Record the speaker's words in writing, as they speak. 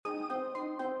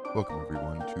Welcome,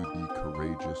 everyone, to the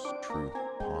Courageous Truth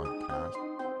podcast.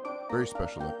 Very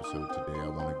special episode today. I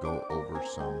want to go over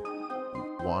some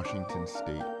Washington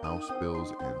State House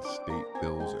bills and state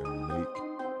bills and make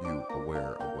you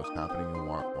aware of what's happening in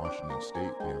Washington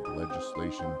State. We have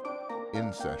legislation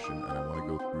in session, and I want to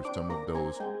go through some of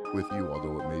those with you.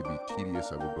 Although it may be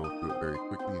tedious, I will go through it very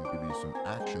quickly and give you some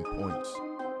action points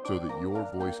so that your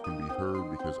voice can be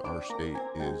heard, because our state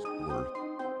is worth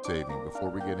saving.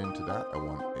 Before we get into that, I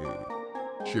want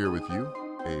to share with you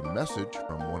a message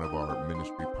from one of our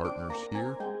ministry partners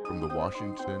here from the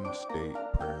Washington State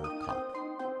Prayer Caucus.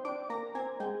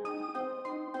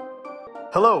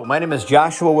 Hello, my name is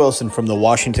Joshua Wilson from the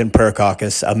Washington Prayer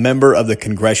Caucus, a member of the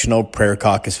Congressional Prayer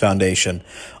Caucus Foundation.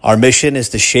 Our mission is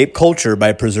to shape culture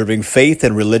by preserving faith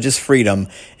and religious freedom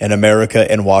in America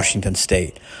and Washington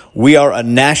State. We are a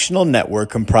national network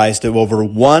comprised of over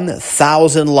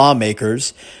 1,000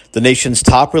 lawmakers, the nation's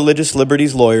top religious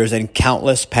liberties lawyers, and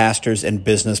countless pastors and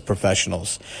business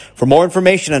professionals. For more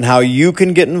information on how you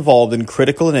can get involved in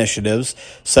critical initiatives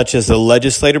such as the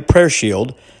Legislative Prayer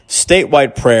Shield,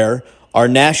 statewide prayer, our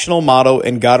national motto,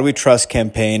 In God We Trust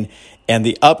campaign, and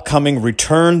the upcoming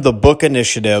Return the Book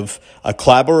initiative, a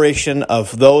collaboration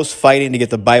of those fighting to get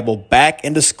the Bible back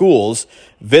into schools,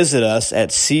 visit us at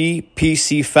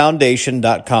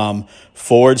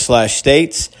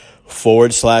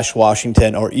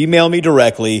cpcfoundation.com/states/Washington, or email me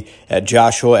directly at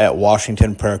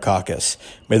Joshua@Washington Prayer Caucus.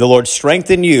 May the Lord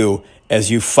strengthen you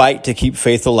as you fight to keep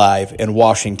faith alive in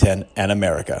Washington and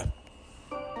America.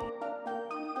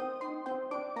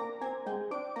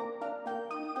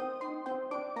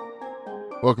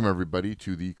 Welcome, everybody,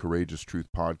 to the Courageous Truth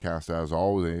podcast. As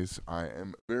always, I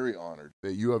am very honored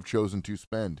that you have chosen to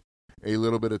spend a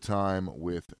little bit of time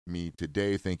with me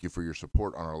today. Thank you for your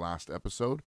support on our last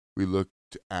episode. We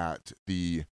looked at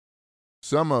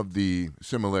some of the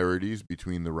similarities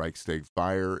between the Reichstag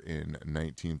fire in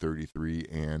 1933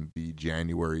 and the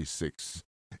January 6th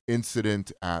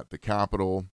incident at the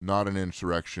Capitol. Not an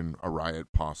insurrection, a riot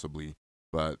possibly,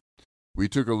 but we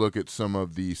took a look at some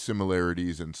of the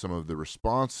similarities and some of the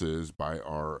responses by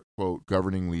our, quote,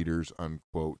 governing leaders,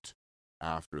 unquote,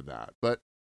 after that. But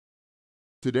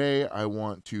today I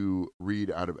want to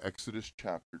read out of Exodus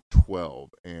chapter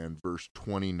 12 and verse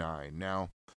 29. Now,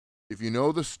 if you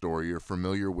know the story, you're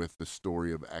familiar with the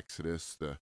story of Exodus.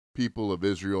 The people of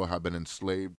Israel have been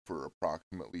enslaved for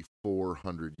approximately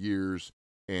 400 years,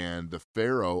 and the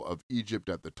Pharaoh of Egypt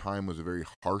at the time was a very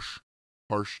harsh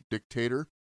dictator.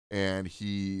 And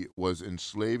he was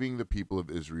enslaving the people of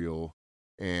Israel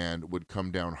and would come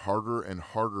down harder and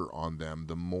harder on them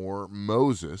the more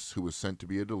Moses, who was sent to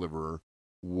be a deliverer,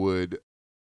 would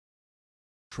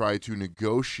try to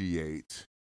negotiate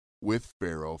with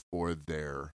Pharaoh for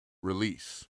their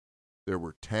release. There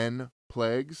were 10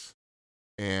 plagues,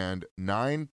 and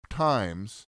 9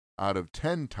 times out of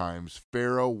 10 times,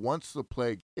 Pharaoh, once the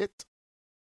plague hit,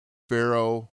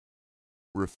 Pharaoh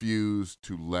refused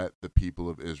to let the people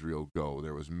of Israel go.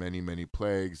 There was many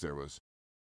plagues. There was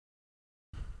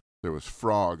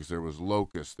frogs, there was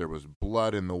locusts, there was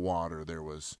blood in the water, there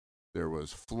was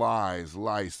flies,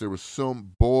 lice, there was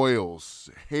some boils,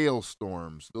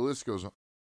 hailstorms. The list goes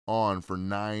on for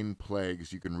 9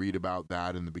 plagues. You can read about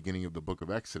that in the beginning of the book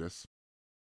of Exodus.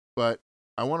 But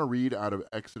I want to read out of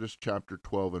Exodus chapter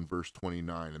 12 and verse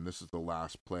 29, and this is the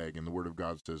last plague, and the word of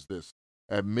God says this: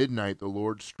 At midnight the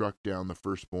Lord struck down the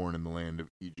firstborn in the land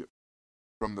of Egypt,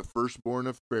 from the firstborn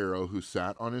of Pharaoh who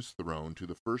sat on his throne, to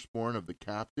the firstborn of the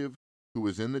captive who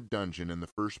was in the dungeon, and the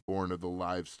firstborn of the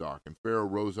livestock. And Pharaoh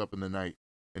rose up in the night,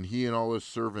 and he and all his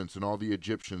servants and all the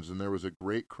Egyptians, and there was a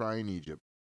great cry in Egypt,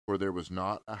 for there was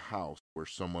not a house where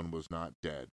someone was not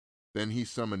dead. Then he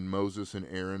summoned Moses and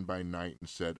Aaron by night and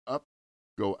said, Up,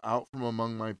 go out from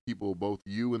among my people, both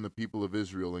you and the people of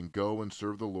Israel, and go and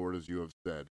serve the Lord as you have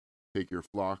said. Take your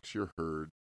flocks, your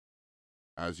herd,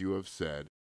 as you have said,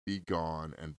 be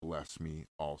gone and bless me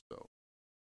also.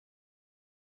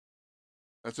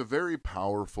 That's a very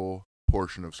powerful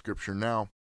portion of Scripture.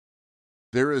 Now,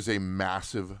 there is a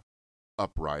massive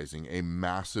uprising, a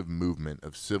massive movement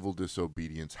of civil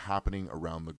disobedience happening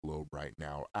around the globe right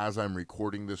now. As I'm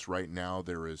recording this right now,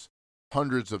 there is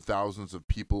hundreds of thousands of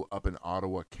people up in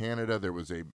Ottawa, Canada. There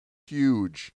was a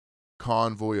huge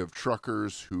convoy of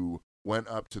truckers who went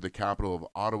up to the capital of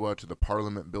Ottawa, to the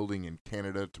Parliament building in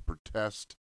Canada, to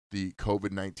protest the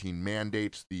COVID-19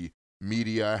 mandates. The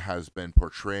media has been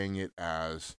portraying it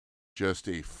as just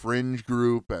a fringe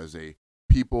group, as a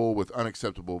people with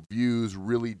unacceptable views,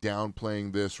 really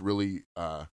downplaying this, really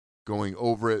going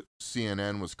over it.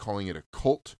 CNN was calling it a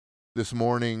cult this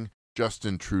morning.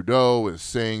 Justin Trudeau is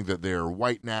saying that they're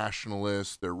white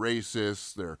nationalists, they're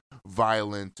racists, they're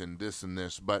violent, and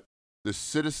this, but the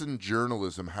citizen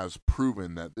journalism has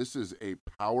proven that this is a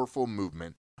powerful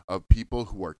movement of people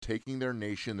who are taking their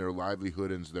nation, their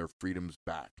livelihood, and their freedoms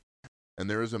back. And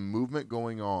there is a movement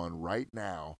going on right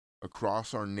now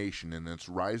across our nation, and it's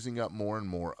rising up more and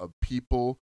more, of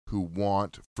people who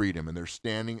want freedom, and they're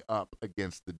standing up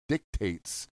against the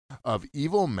dictates of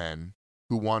evil men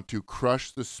who want to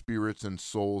crush the spirits and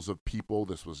souls of people.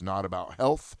 This was not about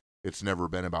health. It's never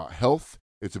been about health.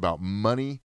 It's about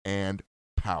money and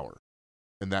power.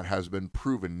 And that has been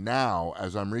proven now,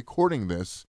 as I'm recording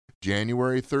this,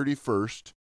 January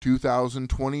 31st,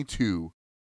 2022,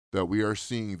 that we are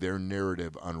seeing their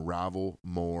narrative unravel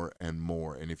more and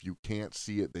more. And if you can't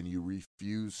see it, then you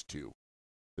refuse to.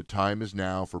 The time is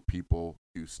now for people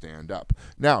to stand up.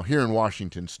 Now, here in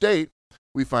Washington State,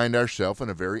 we find ourselves in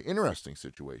a very interesting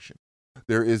situation.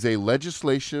 There is a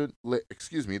legislative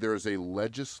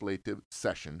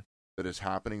session that is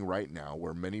happening right now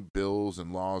where many bills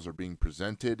and laws are being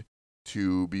presented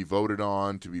to be voted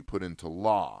on, to be put into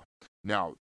law.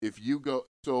 Now, I'm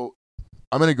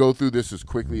going to go through this as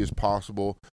quickly as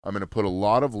possible. I'm going to put a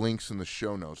lot of links in the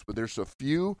show notes, but there's a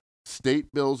few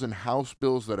state bills and House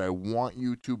bills that I want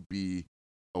you to be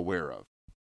aware of.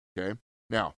 Okay?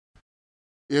 Now,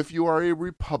 if you are a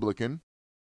Republican,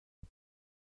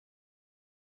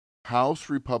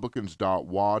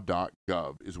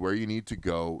 houserepublicans.wa.gov is where you need to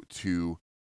go to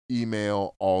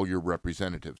email all your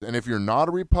representatives. And if you're not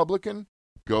a Republican,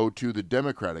 go to the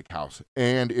Democratic House.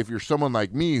 And if you're someone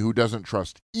like me who doesn't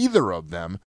trust either of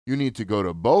them, you need to go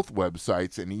to both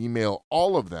websites and email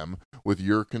all of them with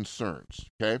your concerns.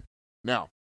 Okay?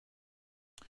 Now,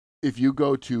 if you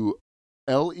go to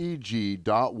leg.wa.gov,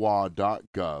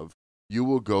 you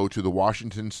will go to the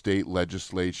Washington State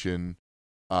Legislation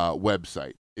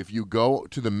website. If you go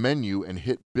to the menu and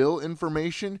hit bill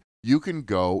information, you can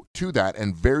go to that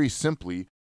and very simply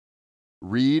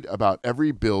read about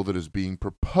every bill that is being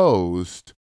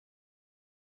proposed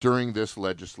during this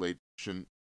legislation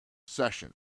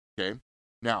session. Okay?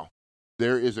 Now,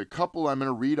 there is a couple I'm going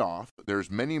to read off. There's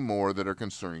many more that are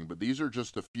concerning, but these are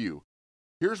just a few.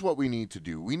 Here's what we need to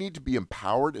do. We need to be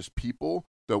empowered as people,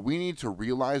 that we need to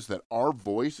realize that our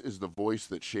voice is the voice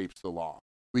that shapes the law.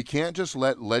 We can't just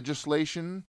let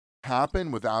legislation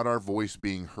happen without our voice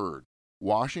being heard.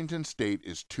 Washington State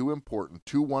is too important,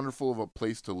 too wonderful of a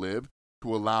place to live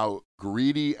to allow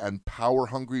greedy and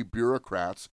power-hungry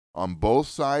bureaucrats on both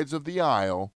sides of the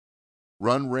aisle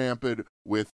run rampant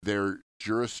with their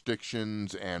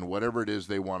jurisdictions and whatever it is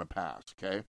they want to pass,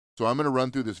 okay? So I'm going to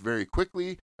run through this very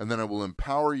quickly, and then I will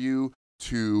empower you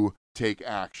to take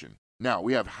action. Now,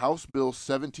 we have House Bill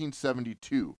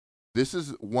 1772. This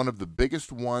is one of the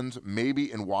biggest ones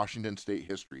maybe in Washington State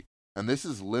history, and this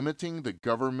is limiting the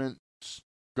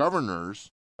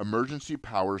governor's emergency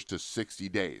powers to 60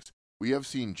 days. We have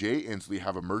seen Jay Inslee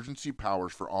have emergency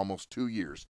powers for almost 2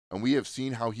 years, and we have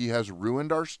seen how he has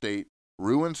ruined our state,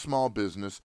 ruined small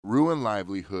business, ruined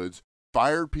livelihoods,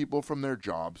 fired people from their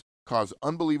jobs, caused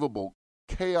unbelievable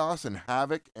chaos and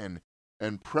havoc and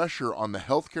pressure on the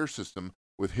healthcare system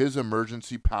with his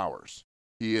emergency powers.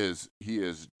 He is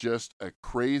just a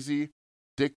crazy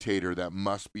dictator that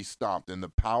must be stopped, and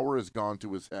the power has gone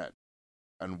to his head.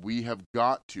 And you have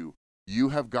got to,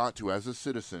 as a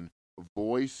citizen,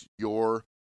 voice your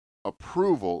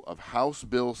approval of House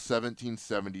Bill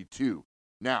 1772.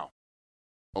 Now,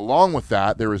 along with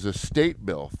that, there is a state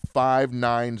bill,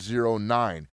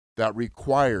 5909, that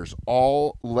requires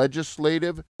all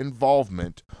legislative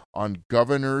involvement on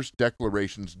governor's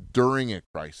declarations during a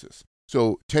crisis.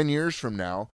 So 10 years from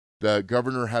now, the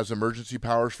governor has emergency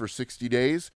powers for 60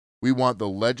 days. We want the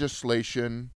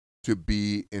legislation to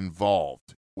be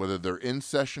involved. Whether they're in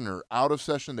session or out of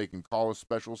session, they can call a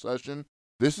special session.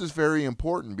 This is very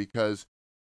important because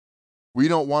we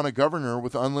don't want a governor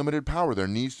with unlimited power. There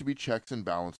needs to be checks and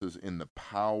balances in the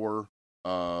power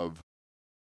of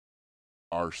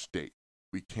our state.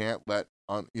 We can't let,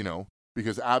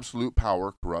 because absolute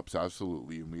power corrupts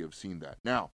absolutely, and we have seen that.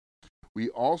 Now, we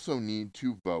also need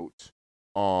to vote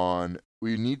no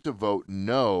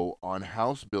on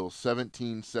House Bill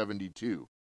 1772.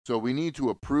 So we need to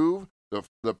approve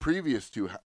the previous two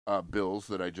bills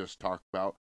that I just talked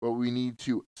about, but we need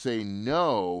to say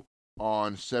no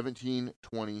on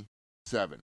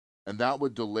 1727. And that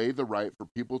would delay the right for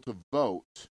people to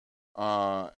vote.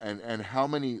 And how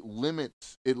many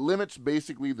limits, it limits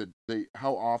basically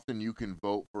how often you can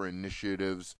vote for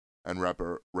initiatives and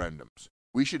referendums.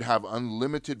 We should have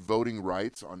unlimited voting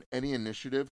rights on any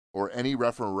initiative or any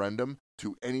referendum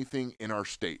to anything in our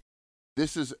state.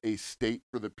 This is a state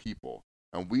for the people,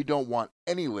 and we don't want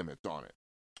any limits on it.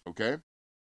 Okay?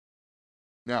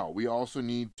 Now, we also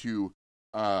need to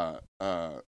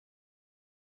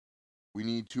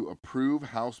approve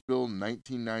House Bill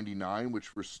 1999,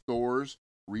 which restores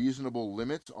reasonable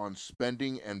limits on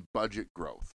spending and budget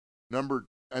growth.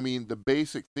 The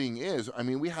basic thing is,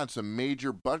 we had some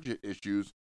major budget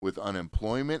issues with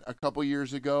unemployment a couple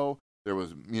years ago. There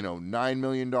was, $9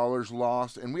 million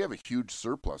lost, and we have a huge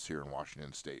surplus here in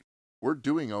Washington State. We're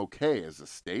doing okay as a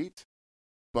state,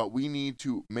 but we need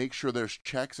to make sure there's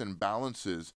checks and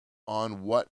balances on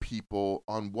what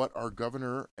our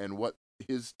governor and what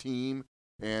his team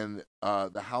and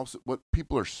the House, what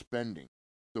people are spending.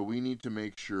 So we need to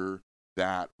make sure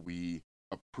that we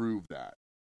approve that.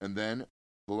 And then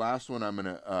the last one I'm going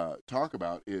to talk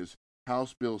about is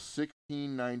House Bill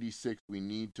 1696. We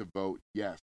need to vote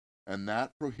yes. And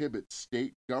that prohibits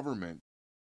state government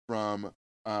from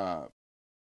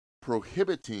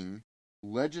prohibiting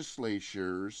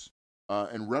legislatures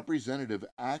and representative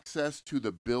access to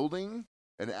the building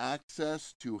and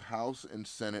access to House and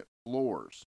Senate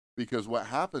floors. Because what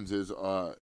happens is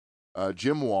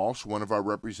Jim Walsh, one of our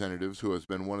representatives who has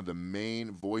been one of the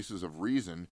main voices of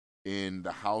reason in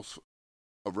the House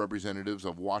of Representatives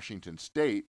of Washington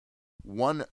State,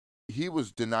 he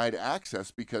was denied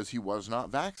access because he was not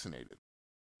vaccinated.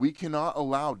 We cannot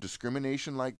allow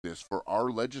discrimination like this for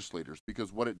our legislators,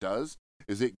 because what it does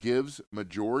is it gives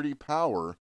majority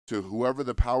power to whoever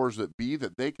the powers that be,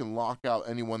 that they can lock out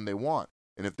anyone they want.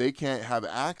 And if they can't have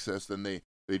access, then they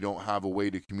don't have a way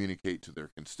to communicate to their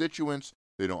constituents.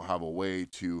 They don't have a way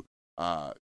to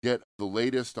get the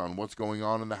latest on what's going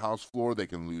on the House floor. They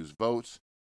can lose votes.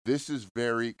 This is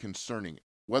very concerning.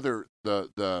 Whether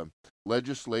the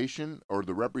legislation or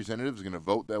the representative is going to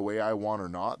vote the way I want or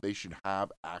not, they should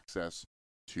have access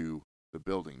to the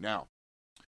building. Now,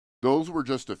 those were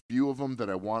just a few of them that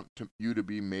I want you to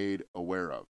be made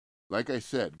aware of. Like I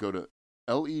said, go to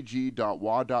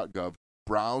leg.wa.gov,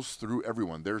 browse through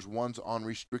everyone. There's ones on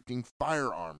restricting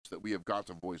firearms that we have got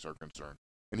to voice our concern.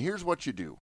 And here's what you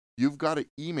do. You've got to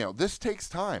email. This takes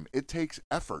time. It takes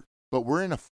effort. But we're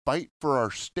in a fight for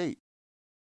our state.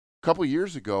 A couple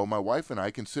years ago, my wife and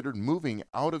I considered moving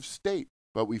out of state,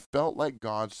 but we felt like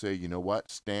God say, you know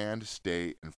what? Stand,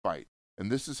 stay, and fight.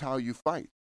 And this is how you fight.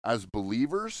 As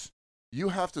believers, you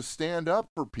have to stand up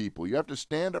for people. You have to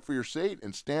stand up for your state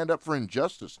and stand up for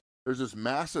injustice. There's this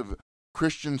massive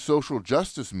Christian social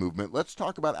justice movement. Let's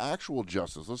talk about actual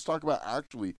justice. Let's talk about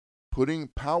actually putting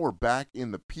power back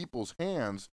in the people's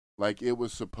hands like it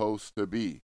was supposed to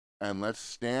be. And let's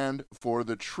stand for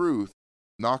the truth,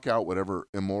 knock out whatever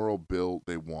immoral bill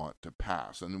they want to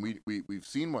pass. And we've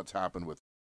seen what's happened with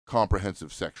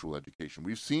comprehensive sexual education.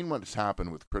 We've seen what's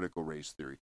happened with critical race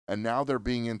theory. And now they're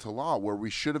being into law where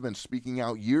we should have been speaking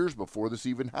out years before this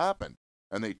even happened.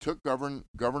 And they took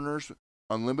governors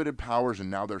unlimited powers,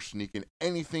 and now they're sneaking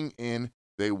anything in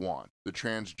they want. The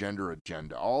transgender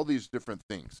agenda, all these different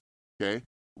things. Okay?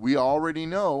 We already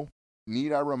know.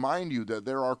 Need I remind you that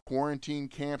there are quarantine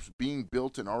camps being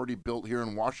built and already built here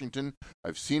in Washington?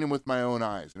 I've seen them with my own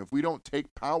eyes. And if we don't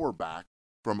take power back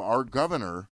from our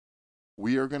governor,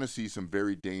 we are going to see some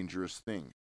very dangerous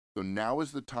things. So now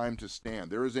is the time to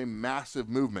stand. There is a massive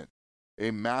movement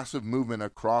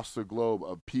across the globe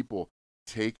of people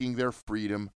taking their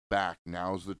freedom back.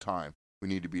 Now's the time. We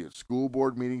need to be at school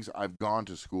board meetings. I've gone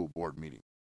to school board meetings.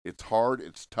 It's hard.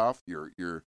 It's tough.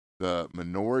 You're the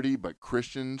minority, but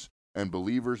Christians and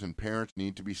believers and parents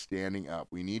need to be standing up.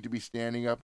 We need to be standing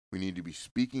up. We need to be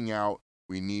speaking out.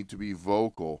 We need to be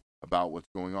vocal about what's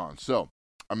going on. So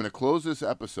I'm going to close this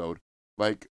episode.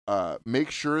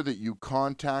 Make sure that you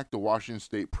contact the Washington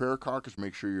State Prayer Caucus.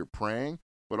 Make sure you're praying,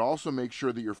 but also make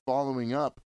sure that you're following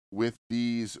up with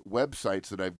these websites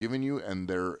that I've given you, and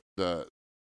the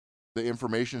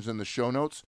information's in the show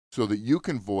notes, so that you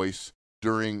can voice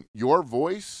during your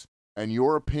voice and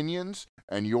your opinions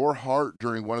and your heart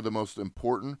during one of the most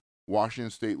important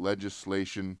Washington State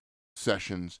legislation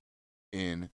sessions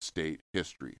in state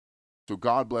history. So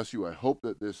God bless you. I hope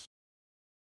that this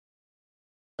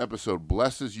episode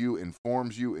blesses you,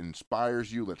 informs you,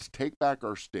 inspires you. Let's take back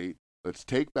our state. Let's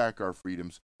take back our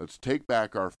freedoms. Let's take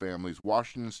back our families.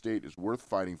 Washington State is worth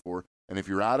fighting for. And if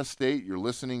you're out of state, you're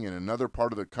listening in another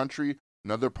part of the country,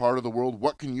 another part of the world,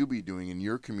 what can you be doing in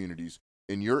your communities,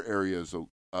 in your areas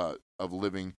of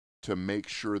living, to make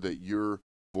sure that you're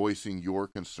voicing your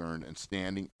concern and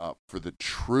standing up for the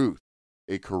truth,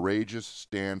 a courageous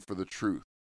stand for the truth.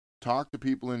 Talk to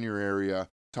people in your area.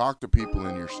 Talk to people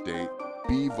in your state.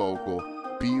 Be vocal.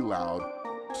 Be loud.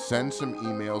 Send some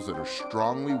emails that are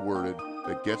strongly worded,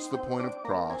 that gets the point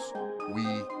across. We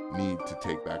need to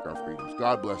take back our freedoms.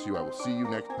 God bless you. I will see you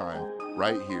next time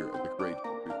right here at the Courageous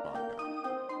Truth Podcast.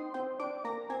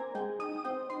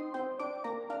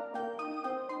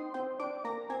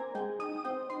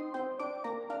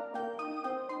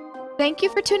 Thank you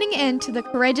for tuning in to the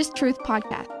Courageous Truth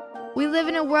Podcast. We live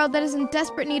in a world that is in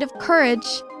desperate need of courage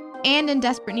and in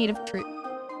desperate need of truth.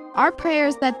 Our prayer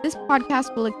is that this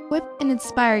podcast will equip and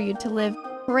inspire you to live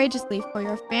courageously for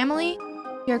your family,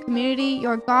 your community,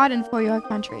 your God, and for your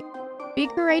country. Be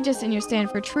courageous in your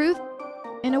stand for truth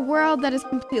in a world that is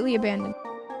completely abandoned.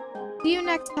 See you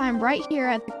next time right here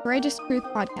at the Courageous Truth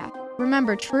Podcast.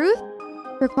 Remember, truth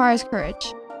requires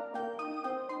courage.